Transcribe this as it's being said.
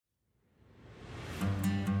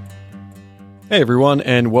Hey everyone,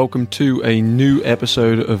 and welcome to a new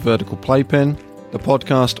episode of Vertical Playpen, the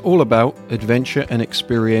podcast all about adventure and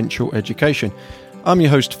experiential education. I'm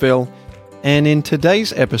your host Phil, and in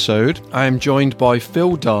today's episode I am joined by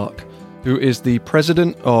Phil Darke, who is the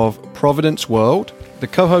president of Providence World, the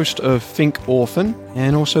co-host of Think Orphan,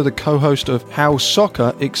 and also the co-host of How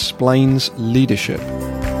Soccer Explains Leadership.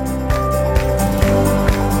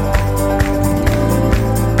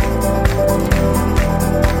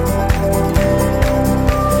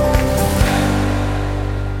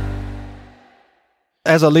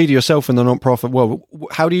 As a leader yourself in the nonprofit world,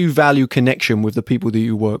 how do you value connection with the people that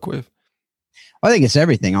you work with? I think it's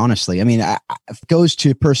everything, honestly. I mean, it goes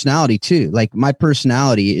to personality too. Like my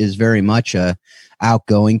personality is very much a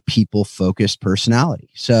outgoing, people-focused personality.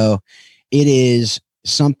 So it is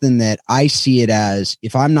something that I see it as,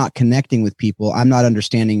 if I'm not connecting with people, I'm not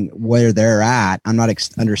understanding where they're at. I'm not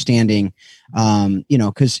understanding,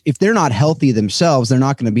 because if they're not healthy themselves, they're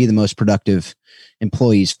not going to be the most productive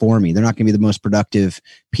employees for me. They're not going to be the most productive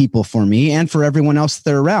people for me and for everyone else that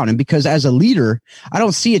they're around. And because as a leader, I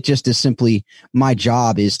don't see it just as simply my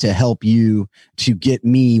job is to help you to get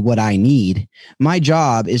me what I need. My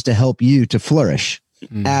job is to help you to flourish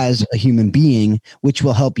as a human being, which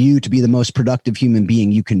will help you to be the most productive human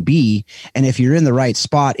being you can be. And if you're in the right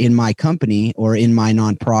spot in my company or in my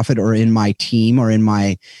nonprofit or in my team or in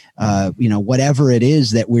my, whatever it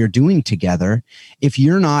is that we're doing together, if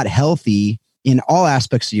you're not healthy in all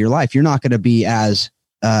aspects of your life, you're not going to be as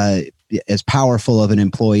powerful of an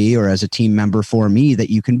employee or as a team member for me that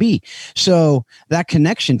you can be. So that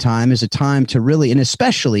connection time is a time to really, and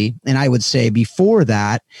especially, and I would say before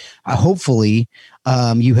that, hopefully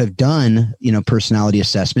you have done, personality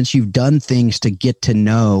assessments. You've done things to get to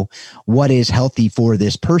know what is healthy for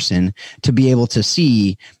this person, to be able to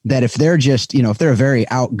see that if they're just, if they're a very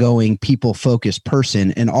outgoing, people-focused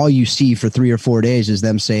person and all you see for 3 or 4 days is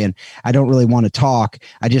them saying, I don't really want to talk,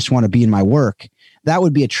 I just want to be in my work, that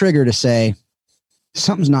would be a trigger to say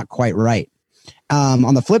something's not quite right.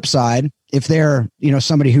 On the flip side, if they're,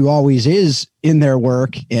 somebody who always is in their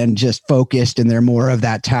work and just focused and they're more of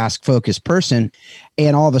that task focused person,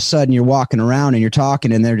 and all of a sudden you're walking around and you're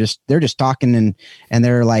talking and they're just talking and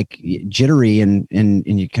they're like jittery and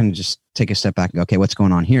you kind of just take a step back and go, okay, what's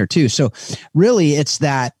going on here too? So really it's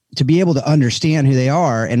that to be able to understand who they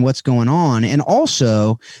are and what's going on, and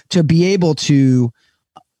also to be able to,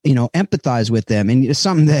 empathize with them. And it's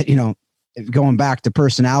something that, going back to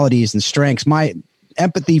personalities and strengths, my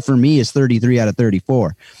empathy for me is 33 out of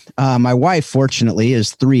 34. My wife, fortunately,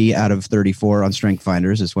 is 3 out of 34 on Strength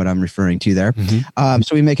Finders, is what I'm referring to there. Mm-hmm.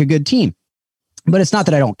 So we make a good team. But it's not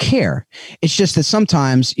that I don't care. It's just that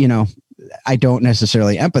sometimes, I don't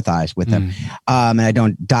necessarily empathize with them. And I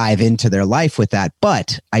don't dive into their life with that.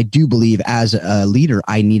 But I do believe as a leader,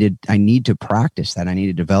 I need to practice that. I need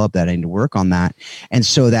to develop that. I need to work on that. And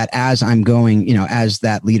so that as I'm going, as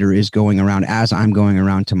that leader is going around, as I'm going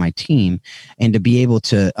around to my team, and to be able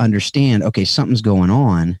to understand, okay, something's going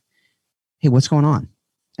on. Hey, what's going on?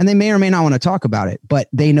 And they may or may not want to talk about it, but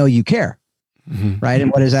they know you care. Mm-hmm. Right.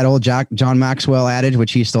 And what is that old John Maxwell adage,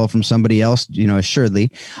 which he stole from somebody else,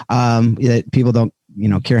 assuredly, that people don't,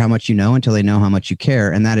 care how much you know until they know how much you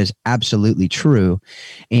care. And that is absolutely true.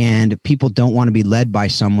 And people don't want to be led by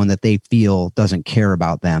someone that they feel doesn't care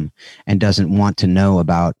about them and doesn't want to know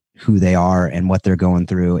about who they are and what they're going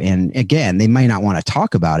through. And again, they may not want to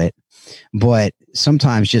talk about it, but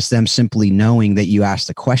sometimes just them simply knowing that you asked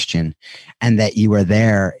the question and that you are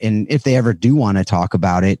there. And if they ever do want to talk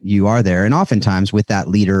about it, you are there. And oftentimes with that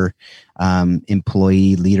leader,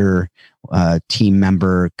 employee, leader, team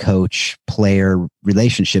member, coach, player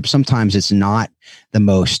relationship, sometimes it's not the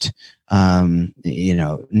most,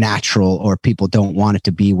 natural, or people don't want it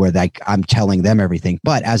to be where I'm telling them everything.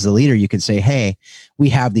 But as the leader, you can say, hey, we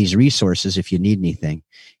have these resources. If you need anything,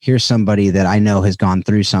 here's somebody that I know has gone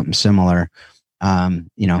through something similar.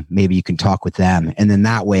 Maybe you can talk with them. And then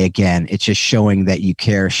that way, again, it's just showing that you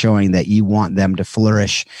care, showing that you want them to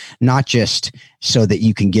flourish, not just so that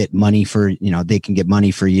you can get money for, they can get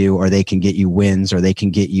money for you, or they can get you wins, or they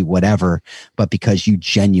can get you whatever, but because you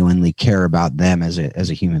genuinely care about them as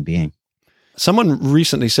a human being. Someone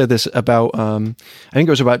recently said this about, I think it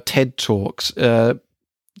was about TED Talks.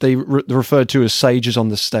 They referred to as sages on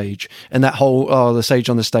the stage, and that whole, the sage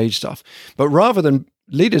on the stage stuff. But rather than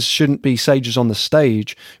leaders shouldn't be sages on the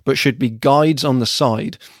stage, but should be guides on the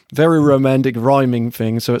side. Very romantic rhyming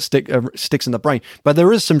thing, so it sticks in the brain. But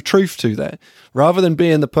there is some truth to that. Rather than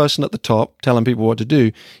being the person at the top telling people what to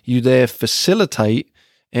do, you there facilitate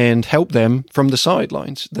and help them from the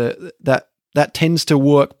sidelines. That that tends to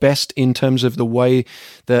work best in terms of the way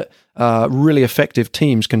that really effective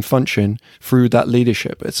teams can function through that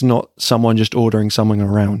leadership. It's not someone just ordering someone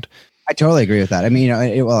around. I totally agree with that. I mean,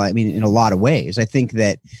 in a lot of ways, I think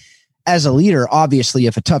that as a leader, obviously,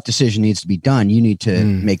 if a tough decision needs to be done, you need to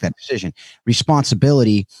make that decision.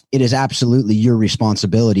 Responsibility, it is absolutely your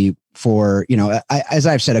responsibility for, as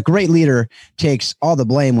I've said, a great leader takes all the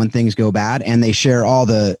blame when things go bad, and they share all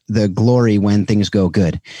the glory when things go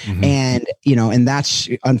good. Mm-hmm. And, and that's,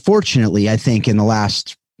 unfortunately, I think in the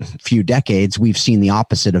last few decades, we've seen the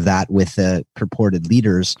opposite of that with purported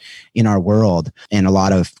leaders in our world, and a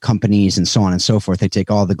lot of companies and so on and so forth. They take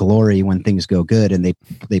all the glory when things go good, and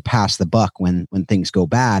they pass the buck when things go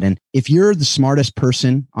bad. And if you're the smartest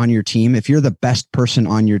person on your team, if you're the best person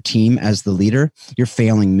on your team as the leader, you're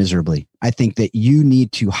failing miserably. I think that you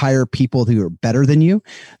need to hire people who are better than you,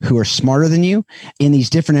 who are smarter than you in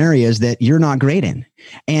these different areas that you're not great in.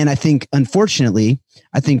 And I think, unfortunately,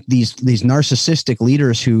 these narcissistic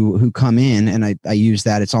leaders who come in, and I use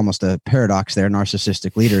that, it's almost a paradox there,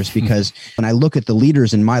 narcissistic leaders, because when I look at the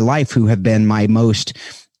leaders in my life who have been my most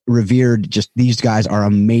revered, just these guys are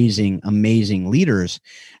amazing, amazing leaders.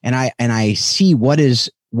 And I see what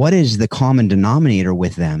is the common denominator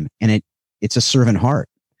with them. And it's a servant heart.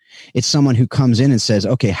 It's someone who comes in and says,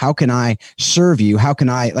 okay, how can I serve you? How can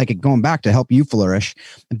I, going back to help you flourish?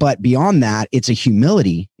 But beyond that, it's a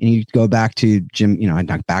humility. And you go back to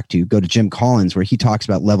go to Jim Collins, where he talks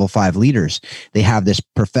about level 5 leaders. They have this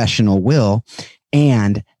professional will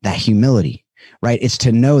and that humility, right? It's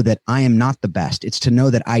to know that I am not the best. It's to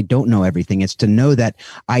know that I don't know everything. It's to know that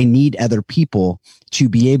I need other people to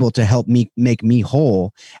be able to help me, make me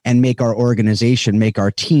whole, and make our organization, make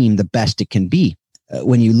our team the best it can be.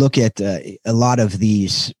 When you look at a lot of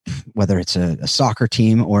these, whether it's a soccer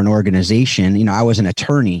team or an organization, I was an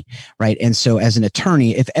attorney, right? And so as an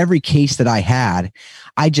attorney, if every case that I had,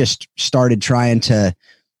 I just started trying to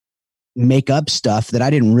make up stuff that I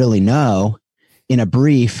didn't really know in a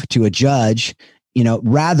brief to a judge,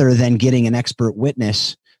 rather than getting an expert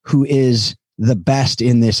witness who is the best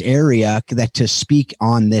in this area that to speak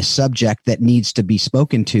on this subject that needs to be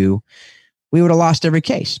spoken to, we would have lost every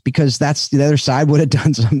case, because that's the other side would have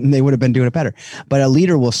done something. They would have been doing it better. But a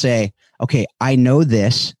leader will say, okay, I know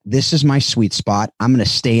this is my sweet spot. I'm going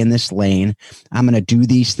to stay in this lane. I'm going to do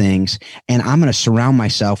these things, and I'm going to surround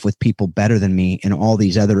myself with people better than me in all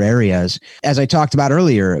these other areas. As I talked about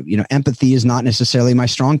earlier, empathy is not necessarily my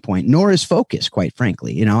strong point, nor is focus, quite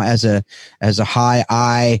frankly. As a high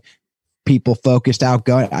I, people focused,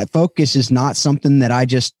 outgoing, focus is not something that I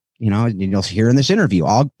just, you'll hear in this interview.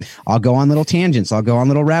 I'll go on little tangents. I'll go on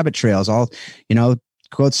little rabbit trails. I'll,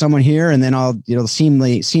 quote someone here, and then I'll,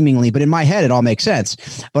 seemingly, but in my head, it all makes sense.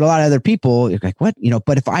 But a lot of other people are like, what?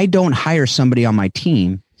 But if I don't hire somebody on my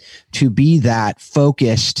team to be that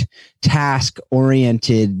focused,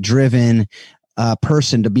 task-oriented, driven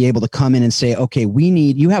person to be able to come in and say, okay,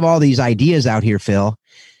 you have all these ideas out here, Phil.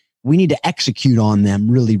 We need to execute on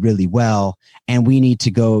them really, really well. And we need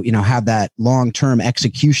to go, have that long-term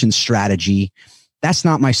execution strategy. That's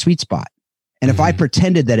not my sweet spot. And if I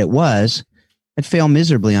pretended that it was, I'd fail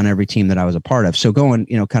miserably on every team that I was a part of. So going,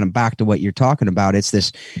 kind of back to what you're talking about, it's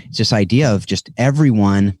this idea of just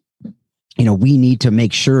everyone, we need to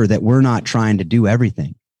make sure that we're not trying to do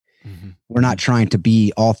everything. Mm-hmm. We're not trying to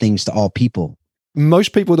be all things to all people.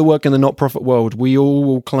 Most people that work in the not-profit world, we all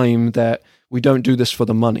will claim that we don't do this for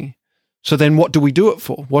the money. So then what do we do it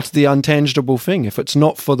for? What's the intangible thing? If it's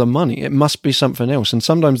not for the money, it must be something else. And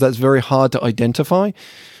sometimes that's very hard to identify.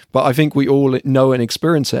 But I think we all know and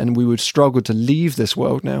experience it, and we would struggle to leave this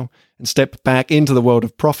world now and step back into the world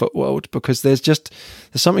of profit world, because there's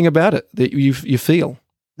something about it that you feel.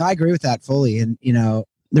 No, I agree with that fully. And,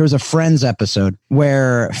 there was a Friends episode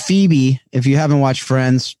where Phoebe, if you haven't watched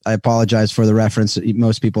Friends, I apologize for the reference.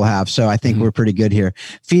 Most people have. So I think we're pretty good here.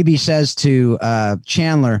 Phoebe says to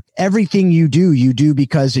Chandler, everything you do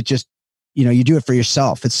because it just, you do it for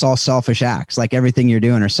yourself. It's all selfish acts. Like everything you're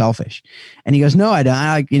doing are selfish. And he goes, no, I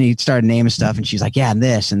don't. He started naming stuff, and she's like, yeah, and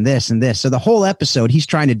this and this and this. So the whole episode, he's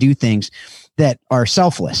trying to do things that are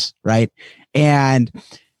selfless. Right. And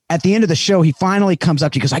at the end of the show, he finally comes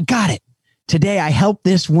up to you, goes, I got it. Today, I helped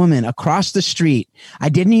this woman across the street. I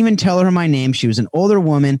didn't even tell her my name. She was an older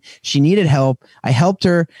woman. She needed help. I helped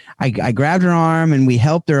her. I grabbed her arm, and we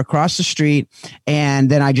helped her across the street. And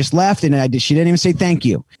then I just left, and she didn't even say thank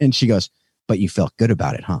you. And she goes, but you felt good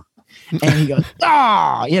about it, huh? And he goes,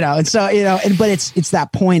 and so, but it's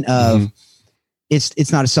that point of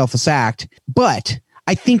it's not a selfless act. But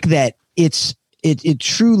I think that it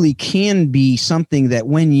truly can be something that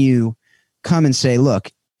when you come and say,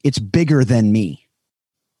 look, it's bigger than me.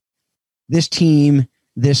 this team,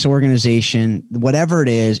 this organization, whatever it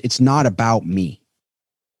is, it's not about me.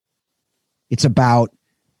 It's about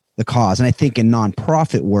the cause. And I think in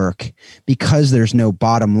nonprofit work, because there's no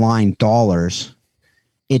bottom line dollars,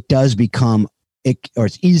 it does become or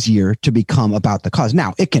it's easier to become about the cause.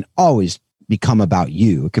 Now, it can always become about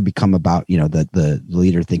you. It could become about, the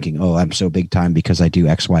leader thinking, oh, I'm so big time because I do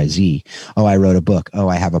X, Y, Z. Oh, I wrote a book. Oh,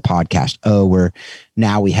 I have a podcast. Oh,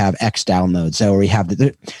 now we have X downloads. Oh, we have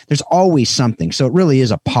there's always something. So it really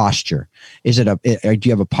is a posture. Do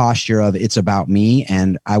you have a posture of it's about me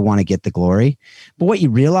and I want to get the glory? But what you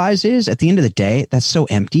realize is at the end of the day, that's so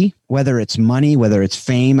empty, whether it's money, whether it's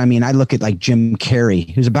fame. I mean, I look at like Jim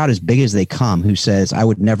Carrey, who's about as big as they come, who says, I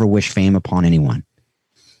would never wish fame upon anyone.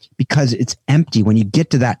 Because it's empty. When you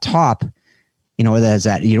get to that top, there's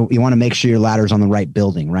that, you want to make sure your ladder's on the right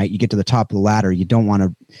building, right? You get to the top of the ladder, you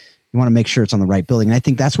want to make sure it's on the right building. And I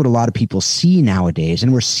think that's what a lot of people see nowadays.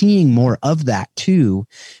 And we're seeing more of that too,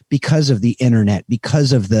 because of the internet,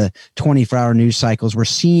 because of the 24-hour news cycles. We're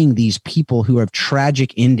seeing these people who have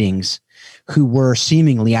tragic endings, who were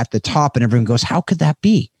seemingly at the top, and everyone goes, how could that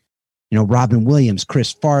be? Robin Williams,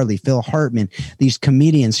 Chris Farley, Phil Hartman, these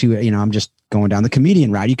comedians who, I'm just going down the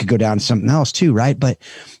comedian route. You could go down to something else too, right? But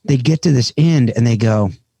they get to this end and they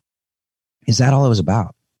go, is that all it was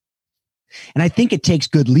about? And I think it takes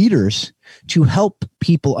good leaders to help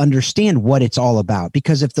people understand what it's all about.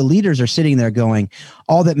 Because if the leaders are sitting there going,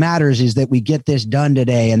 all that matters is that we get this done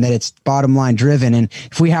today and that it's bottom line driven. And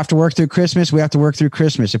if we have to work through Christmas, we have to work through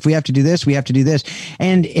Christmas. If we have to do this, we have to do this.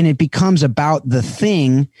 And it becomes about the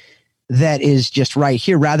thing that is just right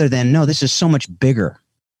here rather than, no, this is so much bigger.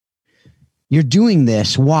 You're doing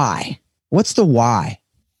this. Why? What's the why?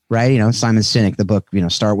 Right? Simon Sinek, the book,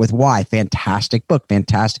 Start With Why. Fantastic book.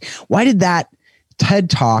 Fantastic. Why did that TED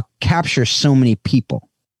Talk capture so many people?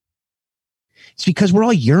 It's because we're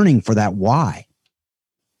all yearning for that why.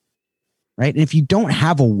 Right? And if you don't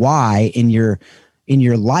have a why in your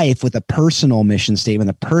life with a personal mission statement,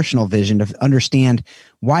 a personal vision to understand,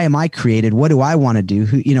 why am I created? What do I want to do?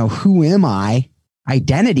 Who am I?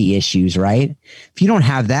 Identity issues, right? If you don't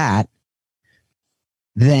have that,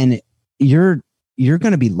 then you're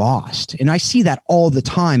going to be lost. And I see that all the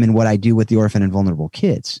time in what I do with the orphan and vulnerable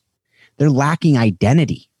kids. They're lacking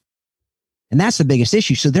identity. And that's the biggest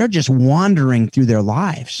issue. So they're just wandering through their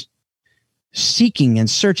lives, seeking and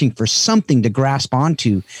searching for something to grasp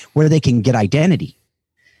onto where they can get identity.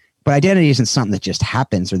 But identity isn't something that just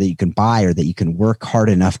happens or that you can buy or that you can work hard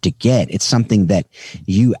enough to get. It's something that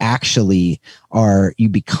you actually you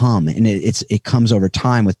become. And it comes over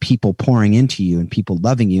time with people pouring into you and people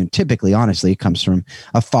loving you. And typically, honestly, it comes from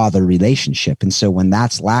a father relationship. And so when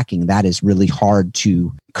that's lacking, that is really hard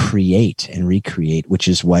to create and recreate, which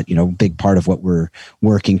is what, big part of what we're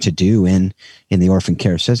working to do in the orphan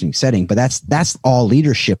care setting. But that's all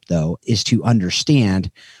leadership, though, is to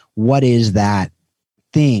understand what is that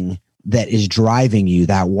thing that is driving you,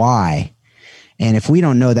 that why. And if we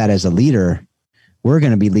don't know that as a leader, we're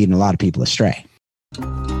going to be leading a lot of people astray.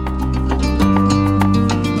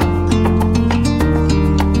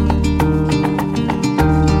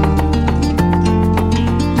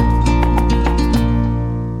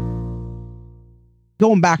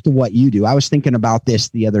 Going back to what you do, I was thinking about this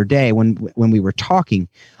the other day when we were talking.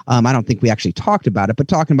 I don't think we actually talked about it, but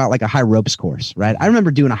talking about like a high ropes course, right? I remember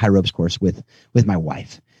doing a high ropes course with my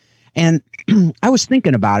wife. And I was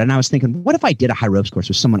thinking about it, and I was thinking, what if I did a high ropes course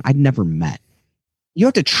with someone I'd never met? You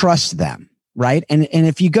have to trust them, right? And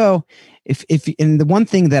if you go, and the one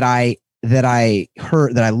thing that I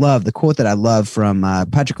heard that I love, the quote that I love from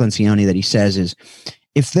Patrick Lencioni that he says is,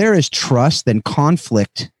 if there is trust, then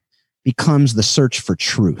conflict becomes the search for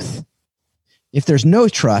truth. If there's no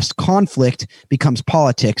trust, conflict becomes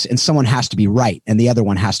politics, and someone has to be right and the other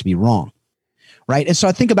one has to be wrong. Right. And so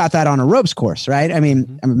I think about that on a ropes course, right? I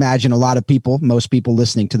mean, I imagine a lot of people, most people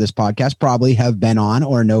listening to this podcast probably have been on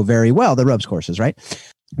or know very well the ropes courses, right?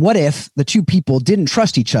 What if the two people didn't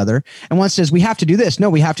trust each other and one says, we have to do this. No,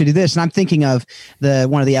 we have to do this. And I'm thinking of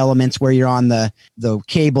one of the elements where you're on the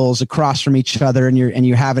cables across from each other and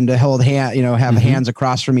you're having to hold hands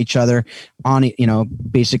across from each other on it,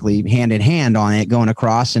 basically hand in hand on it going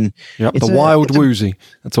across. And the wild woozy.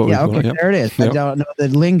 That's what we call it. There it is. Yep. I don't know the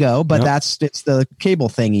lingo, but it's the cable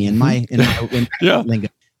thingy in my lingo.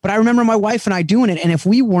 But I remember my wife and I doing it. And if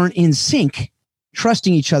we weren't in sync,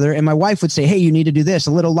 trusting each other, and my wife would say, hey, you need to do this,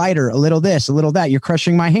 a little lighter, a little this, a little that. You're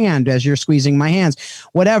crushing my hand as you're squeezing my hands,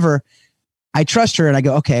 whatever. I trust her and I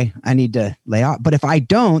go, okay, I need to lay out. But if I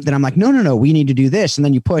don't, then I'm like, no, we need to do this. And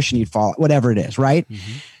then you push and you fall, whatever it is. Right.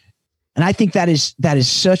 Mm-hmm. And I think that is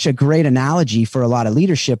such a great analogy for a lot of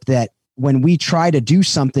leadership, that when we try to do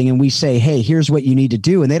something and we say, hey, here's what you need to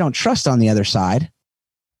do, and they don't trust on the other side,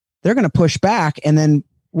 they're going to push back. And then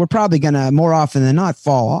we're probably going to more often than not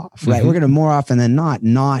fall off, right? Mm-hmm. We're going to more often than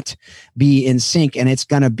not be in sync. And it's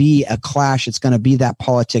going to be a clash. It's going to be that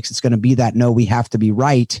politics. It's going to be that, no, we have to be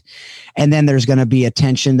right. And then there's going to be a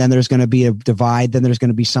tension. Then there's going to be a divide. Then there's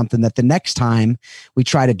going to be something that the next time we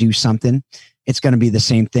try to do something, it's going to be the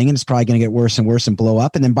same thing. And it's probably going to get worse and worse and blow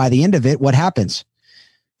up. And then by the end of it, what happens?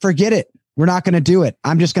 Forget it. We're not going to do it.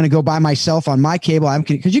 I'm just going to go by myself on my cable.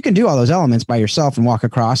 Because you can do all those elements by yourself and walk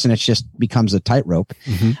across, and it just becomes a tightrope,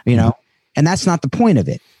 you know, and that's not the point of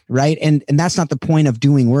it. Right. And that's not the point of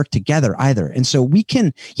doing work together either. And so we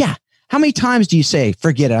can, how many times do you say,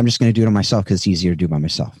 forget it, I'm just going to do it on myself because it's easier to do by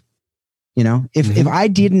myself? You know, if I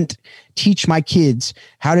didn't teach my kids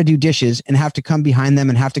how to do dishes and have to come behind them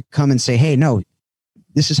and have to come and say, hey, no,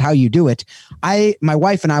 this is how you do it, my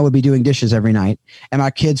wife and I would be doing dishes every night, and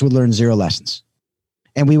my kids would learn 0 lessons.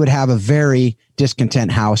 And we would have a very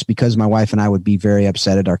discontent house because my wife and I would be very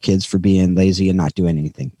upset at our kids for being lazy and not doing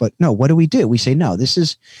anything. But no, what do? We say, no,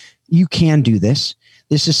 you can do this.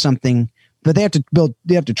 This is something, but they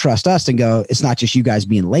have to trust us and go, it's not just you guys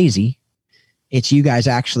being lazy. It's you guys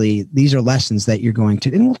actually, these are lessons that you're going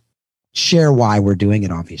to, and we'll share why we're doing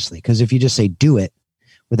it, obviously. Because if you just say do it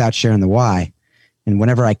without sharing the why, and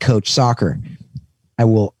whenever I coach soccer, I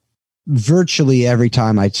will virtually every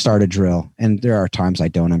time I start a drill, and there are times I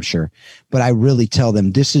don't, I'm sure, but I really tell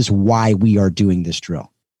them this is why we are doing this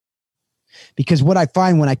drill. Because what I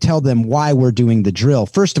find when I tell them why we're doing the drill,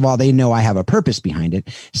 first of all, they know I have a purpose behind it.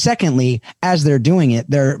 Secondly, as they're doing it,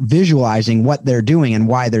 they're visualizing what they're doing and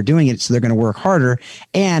why they're doing it. So they're going to work harder.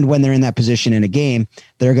 And when they're in that position in a game,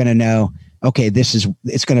 they're going to know, okay,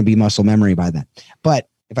 it's going to be muscle memory by then. But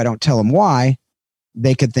if I don't tell them why,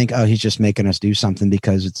 they could think, oh, he's just making us do something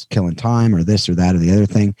because it's killing time or this or that or the other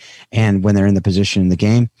thing. And when they're in the position in the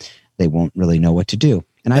game, they won't really know what to do.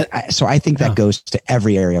 And so I think that goes to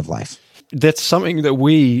every area of life. That's something that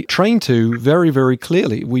we train to very, very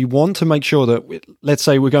clearly. We want to make sure that, let's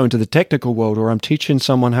say we're going to the technical world, or I'm teaching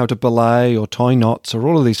someone how to belay or tie knots or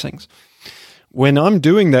all of these things. When I'm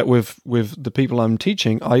doing that with the people I'm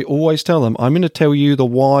teaching, I always tell them, I'm going to tell you the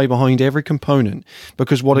why behind every component,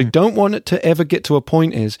 because what I don't want it to ever get to a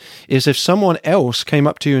point is if someone else came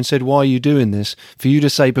up to you and said, why are you doing this? For you to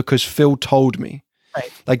say, because Phil told me.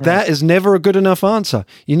 Right. That is never a good enough answer.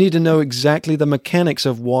 You need to know exactly the mechanics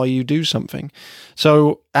of why you do something.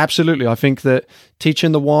 So absolutely, I think that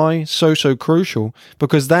teaching the why so crucial,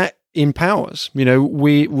 because that empowers. You know,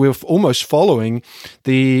 we're almost following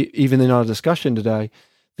even in our discussion today,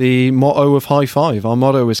 the motto of High Five. Our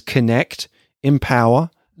motto is connect, empower,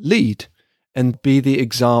 lead, and be the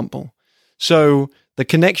example. So the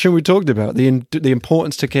connection we talked about, the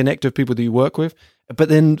importance to connect with people that you work with. But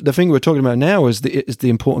then the thing we're talking about now is the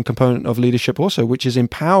important component of leadership also, which is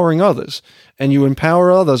empowering others. And you empower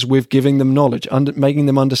others with giving them knowledge, making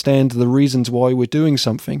them understand the reasons why we're doing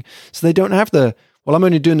something. So they don't have to, well, I'm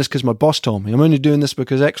only doing this because my boss told me. I'm only doing this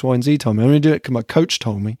because X, Y, and Z told me. I'm only doing it because my coach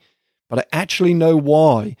told me. But I actually know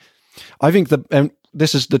why. I think and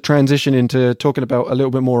this is the transition into talking about a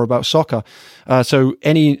little bit more about soccer. So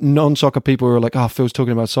any non-soccer people who are like, Phil's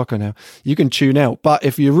talking about soccer now, you can tune out. But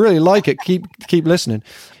if you really like it, keep listening.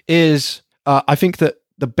 I think that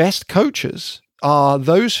the best coaches are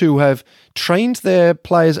those who have trained their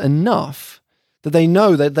players enough that they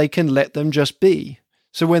know that they can let them just be.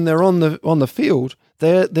 So when they're on the field,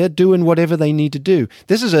 they're doing whatever they need to do.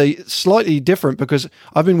 This is a slightly different, because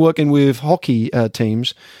I've been working with hockey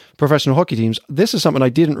teams, professional hockey teams. This is something I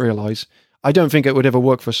didn't realize. I don't think it would ever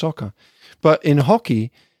work for soccer. But in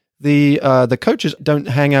hockey, the coaches don't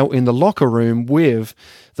hang out in the locker room with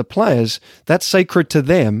the players. That's sacred to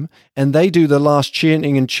them, and they do the last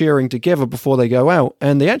chanting and cheering together before they go out.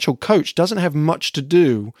 And the actual coach doesn't have much to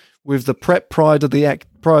do with the prep prior to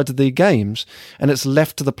the games, and it's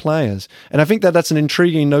left to the players. And I think that's an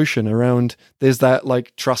intriguing notion around, there's that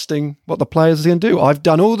like trusting what the players are going to do. I've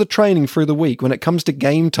done all the training through the week. When it comes to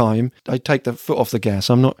game time, I take the foot off the gas.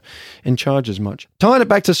 I'm not in charge as much. Tying it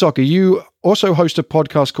back to soccer, you also host a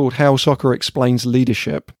podcast called How Soccer Explains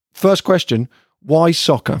Leadership. First question, why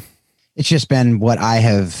soccer? It's just been what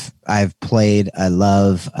I've played. I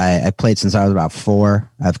love. I played since I was about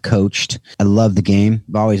 4. I've coached. I love the game.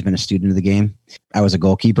 I've always been a student of the game. I was a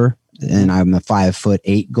goalkeeper, and I'm a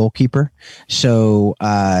 5'8" goalkeeper. So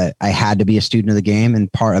I had to be a student of the game, and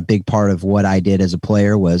a big part of what I did as a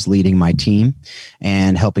player was leading my team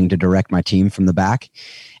and helping to direct my team from the back.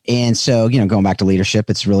 And so, going back to leadership,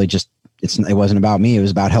 it's really just it wasn't about me. It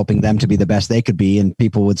was about helping them to be the best they could be. And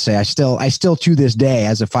people would say, I still to this day,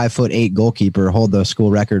 as a 5'8" goalkeeper, hold the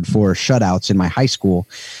school record for shutouts in my high school,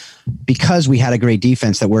 because we had a great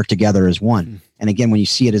defense that worked together as one. And again, when you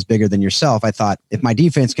see it as bigger than yourself, I thought, if my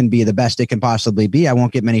defense can be the best it can possibly be, I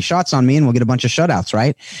won't get many shots on me and we'll get a bunch of shutouts,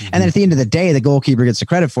 right? And then at the end of the day, the goalkeeper gets the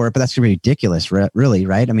credit for it, but that's ridiculous, really,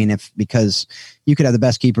 right? I mean, because you could have the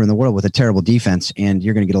best keeper in the world with a terrible defense and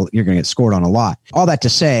you're going to get scored on a lot. All that to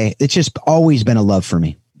say, it's just always been a love for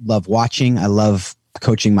me. Love watching. I love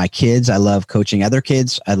coaching my kids. I love coaching other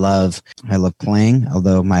kids. I love playing,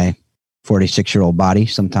 although my 46-year-old body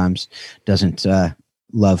sometimes doesn't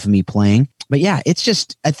love me playing. But yeah, it's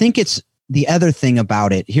just, I think it's the other thing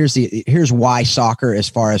about it. Here's why soccer, as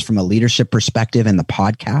far as from a leadership perspective and the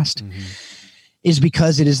podcast, is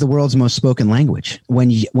because it is the world's most spoken language.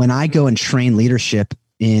 When I go and train leadership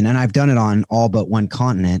and I've done it on all but one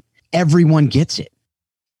continent, everyone gets it.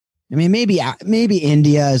 I mean, maybe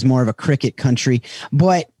India is more of a cricket country,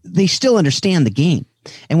 but they still understand the game.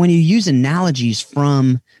 And when you use analogies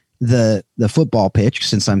from the football pitch,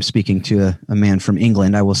 since I'm speaking to a man from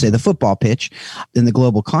England, I will say the football pitch in the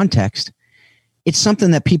global context, it's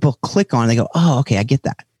something that people click on. They go, oh, okay, I get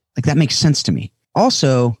that. Like, that makes sense to me.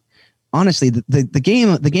 Also, honestly, the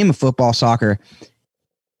game of football, soccer,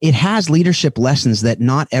 it has leadership lessons that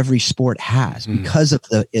not every sport has because of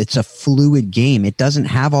it's a fluid game. It doesn't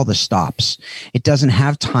have all the stops. It doesn't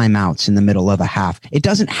have timeouts in the middle of a half. It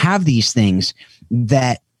doesn't have these things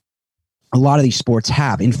that a lot of these sports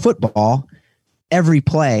have. In football, every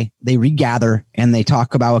play, they regather and they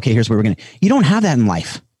talk about, okay, here's where we're going to. You don't have that in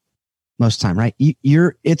life most of the time, right?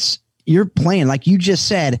 You're playing, like you just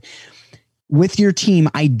said, with your team.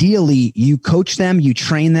 Ideally, you coach them, you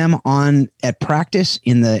train them at practice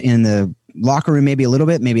in the locker room, maybe a little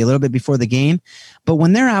bit before the game. But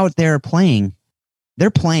when they're out there playing,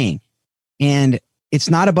 they're playing. And it's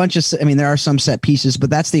not a bunch of, there are some set pieces, but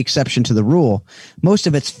that's the exception to the rule. Most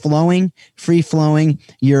of it's flowing, free flowing.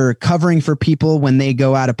 You're covering for people when they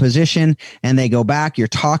go out of position and they go back. You're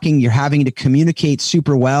talking, you're having to communicate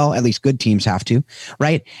super well. At least good teams have to,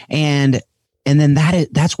 right? And then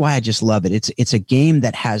that's why I just love it. It's a game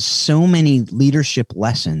that has so many leadership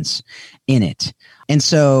lessons in it. And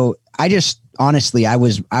so I just, honestly, I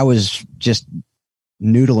was just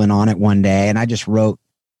noodling on it one day and I just wrote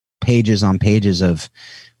pages on pages of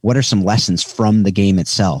what are some lessons from the game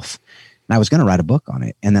itself. And I was going to write a book on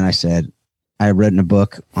it. And then I said, I written a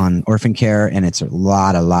book on orphan care and it's a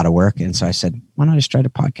lot of work. And so I said, why not just try to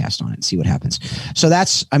podcast on it and see what happens? So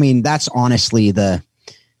that's honestly the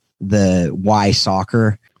why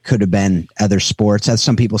soccer. Could have been other sports. As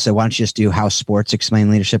some people say, why don't you just do how sports explain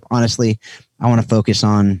leadership? Honestly, I want to focus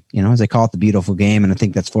on, as they call it, the beautiful game. And I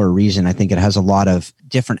think that's for a reason. I think it has a lot of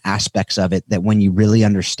different aspects of it that when you really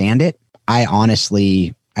understand it, I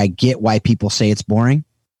get why people say it's boring,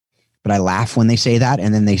 but I laugh when they say that.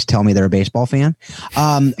 And then they tell me they're a baseball fan.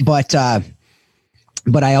 But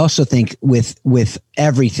I also think with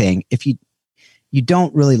everything, if you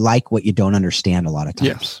don't really like what you don't understand a lot of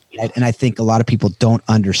times. Yes. And I think a lot of people don't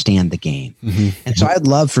understand the game. And so I'd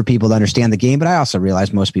love for people to understand the game, but I also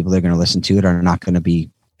realize most people that are going to listen to it are not going to be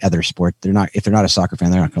other sport. If they're not a soccer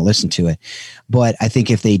fan, they're not going to listen to it. But I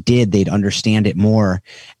think if they did, they'd understand it more.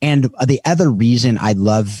 And the other reason I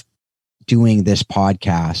love doing this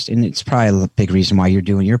podcast, and it's probably a big reason why you're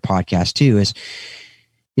doing your podcast too, is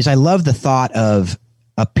I love the thought of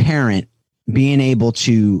a parent being able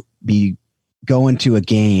to be going to a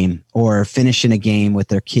game or finishing a game with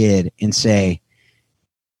their kid and say,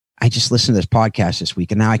 I just listened to this podcast this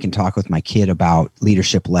week and now I can talk with my kid about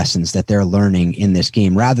leadership lessons that they're learning in this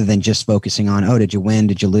game rather than just focusing on, oh, did you win?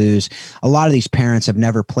 Did you lose? A lot of these parents have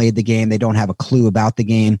never played the game. They don't have a clue about the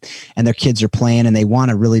game and their kids are playing and they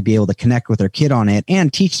want to really be able to connect with their kid on it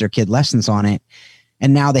and teach their kid lessons on it.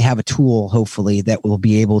 And now they have a tool, hopefully, that will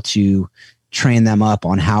be able to train them up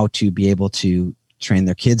on how to be able to train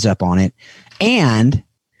their kids up on it and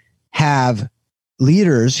have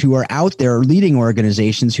leaders who are out there leading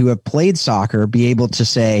organizations who have played soccer be able to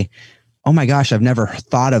say, oh my gosh, I've never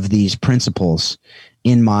thought of these principles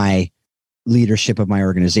in my leadership of my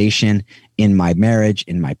organization, in my marriage,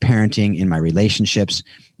 in my parenting, in my relationships.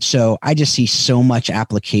 So I just see so much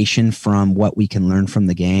application from what we can learn from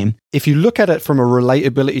the game. If you look at it from a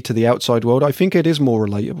relatability to the outside world, I think it is more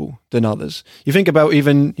relatable than others. You think about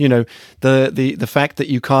even, the fact that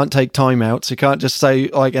you can't take timeouts. You can't just say,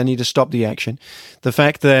 like, I need to stop the action. The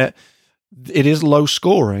fact that it is low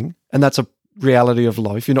scoring, and that's reality of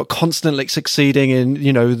life. You're not constantly succeeding in,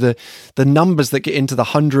 the numbers that get into the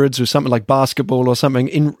hundreds with something like basketball or something.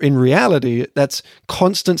 In reality, that's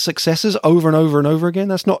constant successes over and over and over again.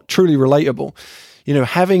 That's not truly relatable.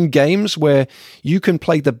 Having games where you can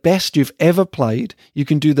play the best you've ever played, you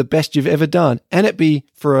can do the best you've ever done, and it be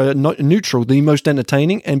for a neutral, the most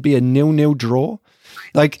entertaining, and be a 0-0 draw.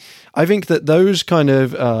 Like, I think that those kind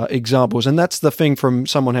of examples, and that's the thing from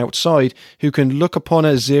someone outside who can look upon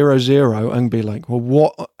a 0-0 and be like, well,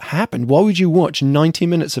 what happened? Why would you watch 90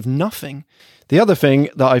 minutes of nothing? The other thing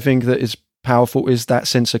that I think that is powerful is that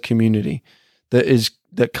sense of community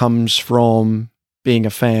that comes from being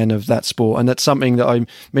a fan of that sport. And that's something that I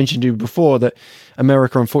mentioned to you before that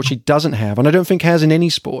America unfortunately doesn't have, and I don't think has in any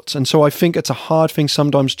sports. And so I think it's a hard thing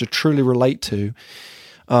sometimes to truly relate to,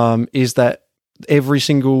 is that every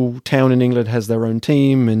single town in England has their own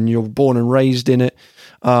team and you're born and raised in it.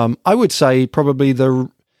 I would say probably the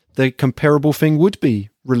comparable thing would be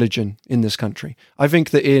religion in this country. I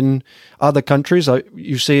think that in other countries,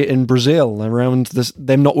 you see it in Brazil around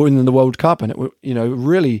them not winning the World Cup, and it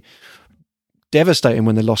really devastating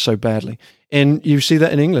when they lost so badly. And you see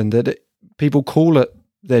that in England, that people call it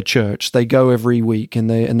their church. They go every week and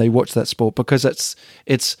they watch that sport because it's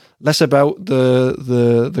less about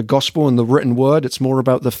the gospel and the written word. It's more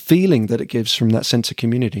about the feeling that it gives from that sense of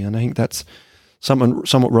community. And I think that's somewhat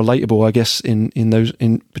relatable, I guess, in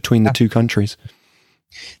between the two countries.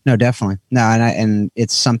 No, definitely. No, and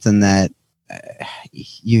it's something that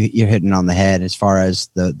you're hitting on the head as far as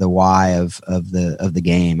the why of the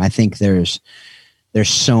game. I think there's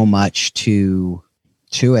so much to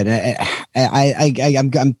it.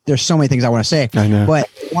 I'm there's so many things I want to say. I know. But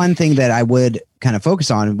one thing that I would kind of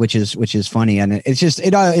focus on, which is funny, and it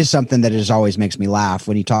is something that always makes me laugh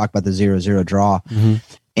when you talk about the 0-0 draw. Mm-hmm.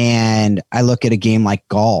 And I look at a game like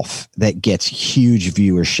golf that gets huge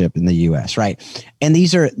viewership in the US, right? And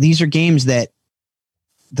these are games that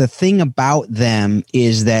the thing about them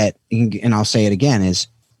is that, and I'll say it again, is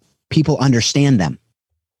people understand them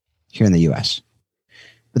here in the US,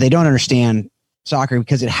 but they don't understand soccer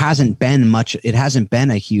because it hasn't been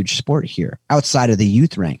a huge sport here outside of the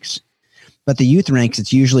youth ranks. But the youth ranks,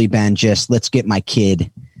 it's usually been just, let's get my kid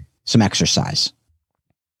some exercise.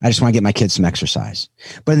 I just want to get my kids some exercise.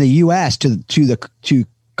 But in the US, to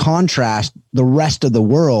contrast the rest of the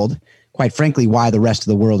world, quite frankly, why the rest of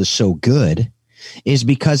the world is so good is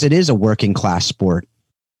because it is a working class sport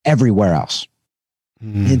everywhere else.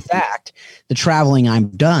 In fact, the traveling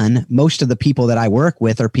I've done, most of the people that I work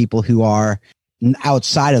with are people who are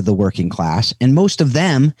outside of the working class, and most of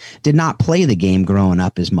them did not play the game growing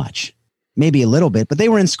up as much. Maybe a little bit, but they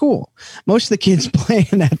were in school. Most of the kids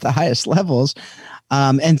playing at the highest levels.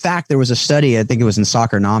 In fact, there was a study, I think it was in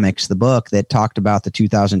Soccernomics, the book, that talked about the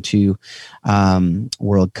 2002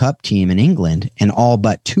 World Cup team in England, and all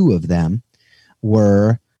but two of them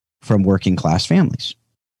were from working class families,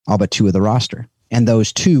 all but two of the roster. And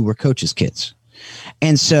those two were coaches' kids.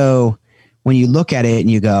 And so when you look at it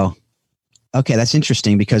and you go, okay, that's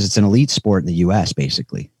interesting because it's an elite sport in the US,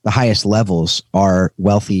 basically. The highest levels are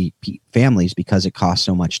wealthy families because it costs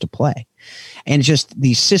so much to play. And just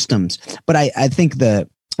these systems. But I think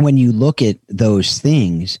when you look at those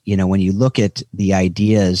things, when you look at the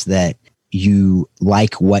ideas that you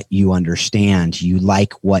like what you understand, you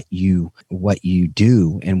like what you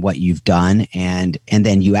do and what you've done, and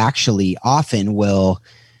then you actually often will,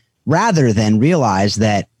 rather than realize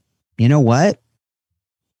that, you know what,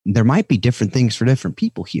 there might be different things for different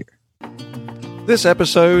people here. This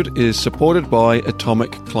episode is supported by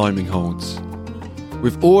Atomic Climbing Holds.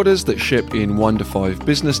 With orders that ship in 1 to 5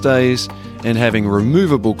 business days and having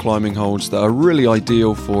removable climbing holds that are really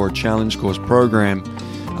ideal for a challenge course program,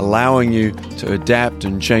 allowing you to adapt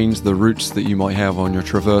and change the routes that you might have on your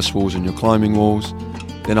traverse walls and your climbing walls,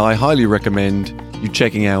 then I highly recommend you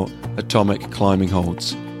checking out Atomic Climbing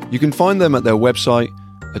Holds. You can find them at their website,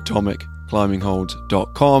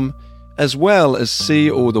 atomicclimbingholds.com, as well as see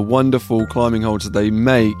all the wonderful climbing holds that they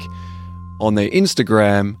make on their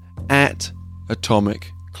Instagram at Atomic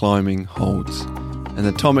Climbing Holds. And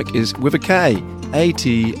Atomic is with a K,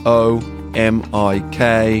 ATOMIK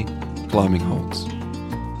Climbing Holds.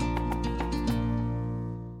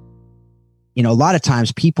 A lot of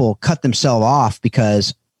times people cut themselves off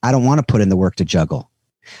because I don't want to put in the work to juggle.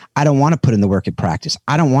 I don't want to put in the work at practice.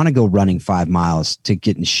 I don't want to go running 5 miles to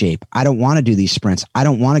get in shape. I don't want to do these sprints. I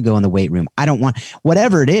don't want to go in the weight room. I don't want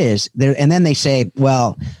whatever it is there. And then they say,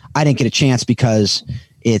 well, I didn't get a chance because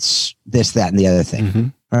it's this, that, and the other thing. Mm-hmm.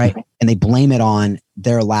 Right. And they blame it on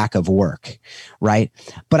their lack of work. Right.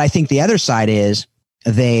 But I think the other side is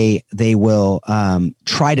they will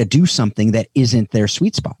try to do something that isn't their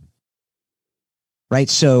sweet spot. right?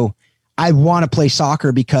 So I want to play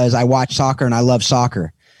soccer because I watch soccer and I love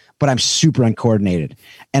soccer, but I'm super uncoordinated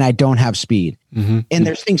and I don't have speed. Mm-hmm. And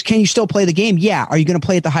there's things, can you still play the game? Yeah. Are you going to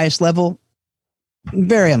play at the highest level?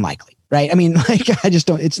 Very unlikely, right? I mean, like, I just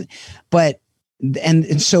don't,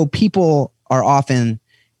 and so people are often,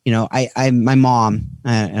 you know, my mom,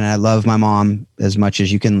 and I love my mom as much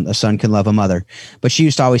as a son can love a mother, but she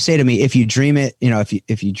used to always say to me, if you dream it, you know,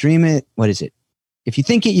 if you dream it, what is it? If you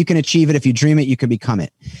think it, you can achieve it. If you dream it, you can become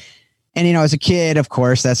it. And, you know, as a kid, of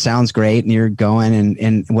course, that sounds great. And you're going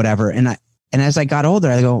and whatever. And as I got older,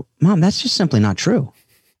 I go, Mom, that's just simply not true.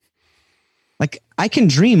 Like, I can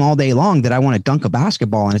dream all day long that I want to dunk a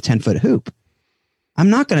basketball in a 10-foot hoop. I'm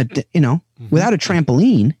not going to, you know, without a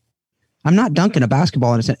trampoline, I'm not dunking a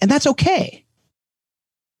basketball in a 10, and that's okay.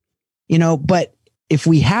 You know, but if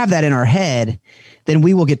we have that in our head, then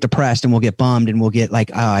we will get depressed and we'll get bummed and we'll get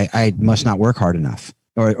like, oh, I must not work hard enough,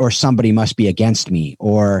 or somebody must be against me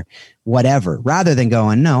or whatever, rather than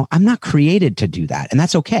going, no, I'm not created to do that. And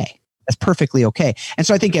that's okay. That's perfectly okay. And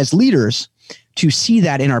so I think as leaders, to see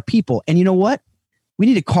that in our people, and you know what? We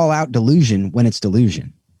need to call out delusion when it's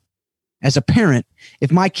delusion. As a parent,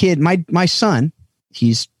 if my kid, my son,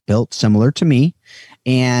 he's built similar to me,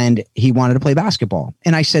 and he wanted to play basketball.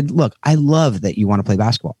 And I said, look, I love that you want to play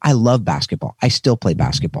basketball. I love basketball. I still play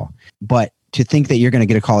basketball. But to think that you're going to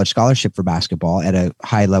get a college scholarship for basketball at a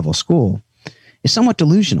high level school is somewhat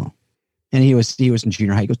delusional. And he was in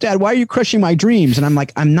junior high. He goes, Dad, why are you crushing my dreams? And I'm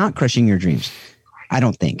like, I'm not crushing your dreams. I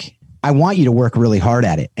don't think. I want you to work really hard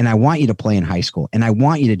at it. And I want you to play in high school. And I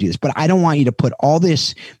want you to do this. But I don't want you to put all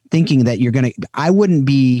this thinking that you're going to, I wouldn't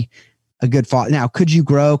be a good father. Now, could you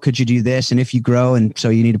grow? Could you do this? And if you grow, and so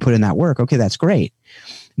you need to put in that work, okay, that's great.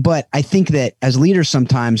 But I think that as leaders,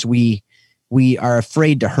 sometimes we are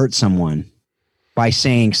afraid to hurt someone by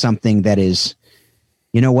saying something that is,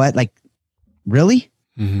 you know what, like, really?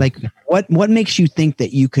 Mm-hmm. Like, what makes you think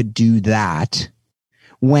that you could do that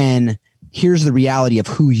when here's the reality of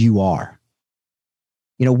who you are?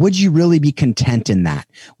 You know, would you really be content in that?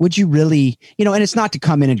 Would you really, you know, and it's not to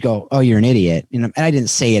come in and go, oh, you're an idiot. You know, and I didn't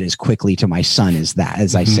say it as quickly to my son as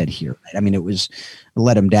I said here. Right? I mean, it was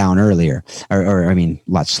let him down earlier, or I mean,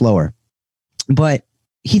 a lot slower, but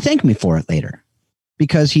he thanked me for it later,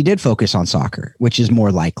 because he did focus on soccer, which is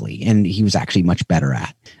more likely, and he was actually much better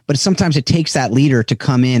at. But sometimes it takes that leader to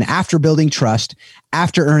come in after building trust,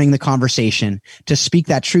 after earning the conversation, to speak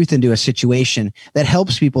that truth into a situation that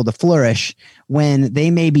helps people to flourish when they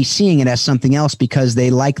may be seeing it as something else because they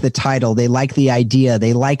like the title, they like the idea,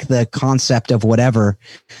 they like the concept of whatever.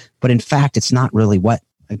 But in fact, it's not really what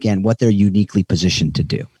they're uniquely positioned to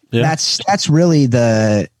do. Yeah. That's really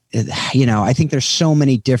I think there's so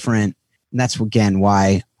many different. And that's, again,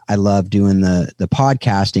 why I love doing the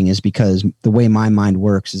podcasting, is because the way my mind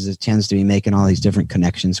works is it tends to be making all these different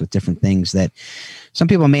connections with different things that some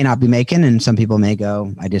people may not be making. And some people may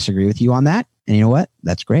go, I disagree with you on that. And you know what?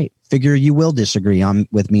 That's great. Figure you will disagree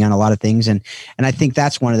with me on a lot of things. And I think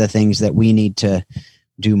that's one of the things that we need to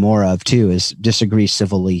do more of too, is disagree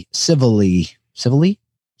civilly.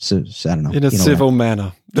 So I don't know. In a civil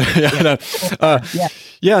manner. No,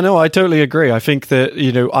 I totally agree. I think that,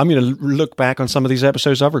 you know, I'm going to look back on some of these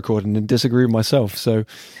episodes I've recorded and disagree with myself. So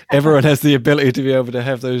everyone has the ability to be able to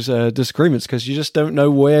have those disagreements, because you just don't know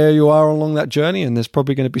where you are along that journey. And there's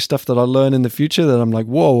probably going to be stuff that I learn in the future that I'm like,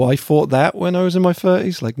 whoa, I thought that when I was in my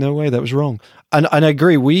 30s. Like, no way, that was wrong. And I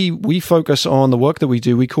agree. We focus on the work that we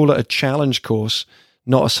do. We call it a challenge course,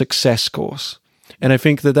 not a success course. And I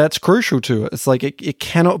think that that's crucial to it. It's like it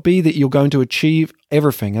cannot be that you're going to achieve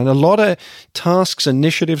everything. And a lot of tasks,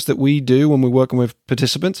 initiatives that we do when we're working with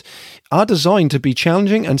participants are designed to be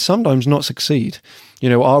challenging and sometimes not succeed. You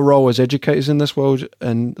know, our role as educators in this world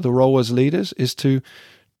and the role as leaders is to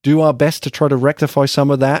do our best to try to rectify some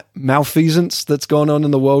of that malfeasance that's gone on in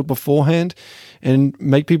the world beforehand, and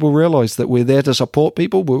make people realize that we're there to support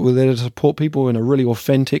people, but we're there to support people in a really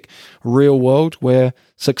authentic, real world where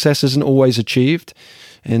success isn't always achieved.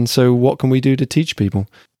 And so what can we do to teach people?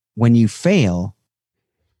 When you fail,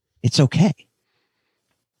 it's okay.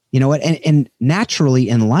 You know what? And naturally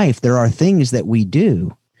in life, there are things that we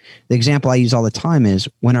do. The example I use all the time is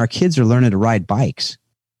when our kids are learning to ride bikes,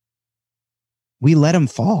 we let them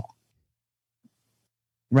fall,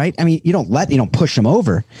 right? I mean, you don't push them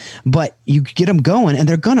over, but you get them going and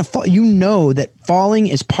they're going to fall. You know that falling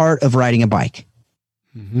is part of riding a bike,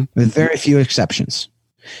 with very few exceptions.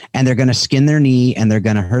 And they're going to skin their knee and they're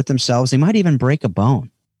going to hurt themselves. They might even break a bone.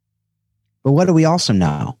 But what do we also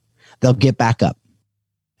know? They'll get back up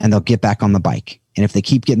and they'll get back on the bike. And if they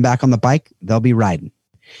keep getting back on the bike, they'll be riding.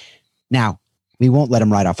 Now, we won't let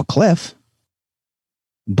them ride off a cliff,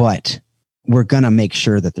 but we're going to make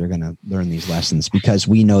sure that they're going to learn these lessons because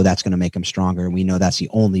we know that's going to make them stronger. And we know that's the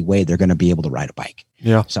only way they're going to be able to ride a bike.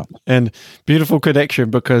 Yeah. So, and beautiful connection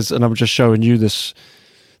because, and I'm just showing you this.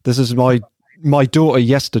 This is my daughter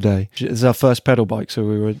yesterday. It's our first pedal bike. So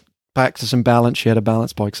we were back to some balance. She had a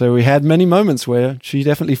balance bike. So we had many moments where she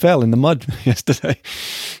definitely fell in the mud yesterday.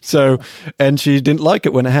 So, and she didn't like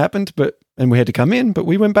it when it happened, and we had to come in, but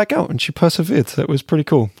we went back out and she persevered. So it was pretty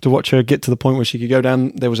cool to watch her get to the point where she could go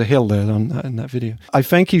down. There was a hill there in that video. I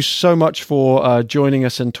thank you so much for joining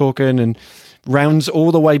us and talking, and rounds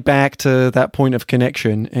all the way back to that point of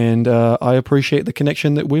connection. And I appreciate the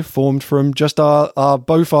connection that we've formed from just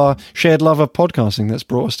both our shared love of podcasting that's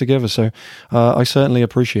brought us together. So I certainly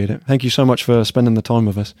appreciate it. Thank you so much for spending the time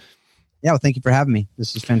with us. Yeah, well, thank you for having me.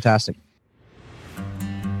 This is fantastic.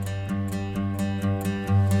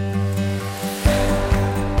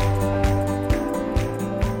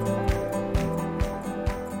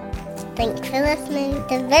 Thanks for listening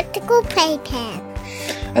to Vertical Playcast.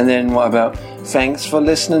 And then what about thanks for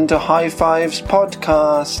listening to High Fives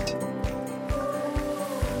podcast?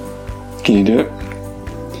 Can you do it?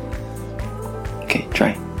 Okay,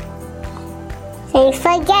 try. Thanks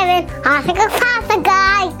for giving Oscar Pasta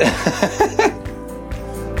Guy.